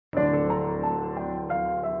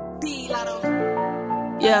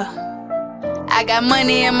Yeah. I got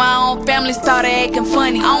money in my own family, started acting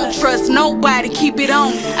funny. I don't trust nobody, keep it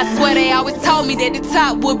on. I swear they always told me that the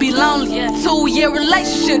top would be lonely. 2-year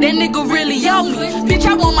relationship, that nigga really owe me. Bitch,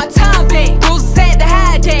 I want my time back, bruises had to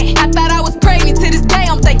hide that. I thought I was pregnant to this day,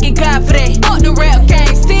 I'm thanking God for that. Fuck the rap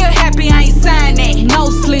game, still happy I ain't signed that. No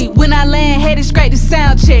sleep, when I land, headed straight to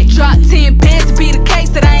sound check. Drop 10 bands to be the case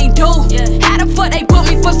that I ain't do. How the fuck they put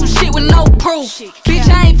me for some shit with no proof? Bitch,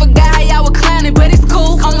 I ain't forgot how y'all were clowning, but it's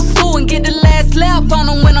cool. I'ma sue and get the last laugh on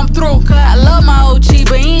them when I'm through. I love my OG,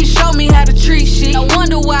 but he ain't show me how to treat shit. No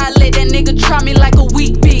wonder why I let that nigga try me like a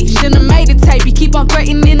weak bitch. Shouldn't made the tape, he keep on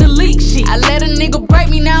threatening the leak shit. I let a nigga break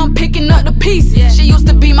me, now I'm picking up the pieces. She used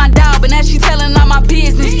to be my dog, but now she telling all my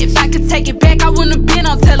business. If I could take it back, I wouldn't have been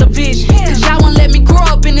on television. Cause y'all won't let me grow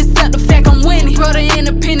up and accept the fact I'm winning. Brother in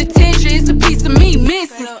the penitentiary, it's a piece of me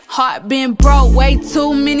missing. Heart been broke way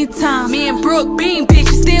too many times. Me and Brooke Bean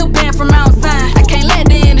bitches still banned from outside. I can't let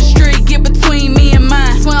the industry get between me and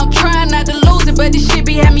mine. So I'm trying not to lose it, but this shit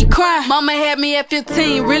be had me crying. Mama had me at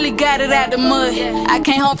 15, really got it out the mud. I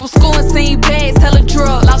came home from school and seen bags, hella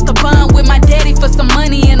drug. Lost a bond with my daddy for some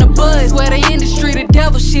money and a buzz. Swear the industry the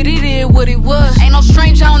devil, shit it is what it was. Ain't no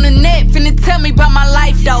stranger on the net finna tell me about my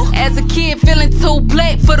life though. As a kid feeling too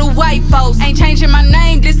black for the white folks. Ain't changing my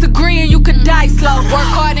name, disagreeing you could die slow.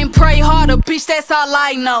 Work hard and pray harder, bitch, that's all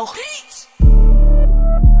I know.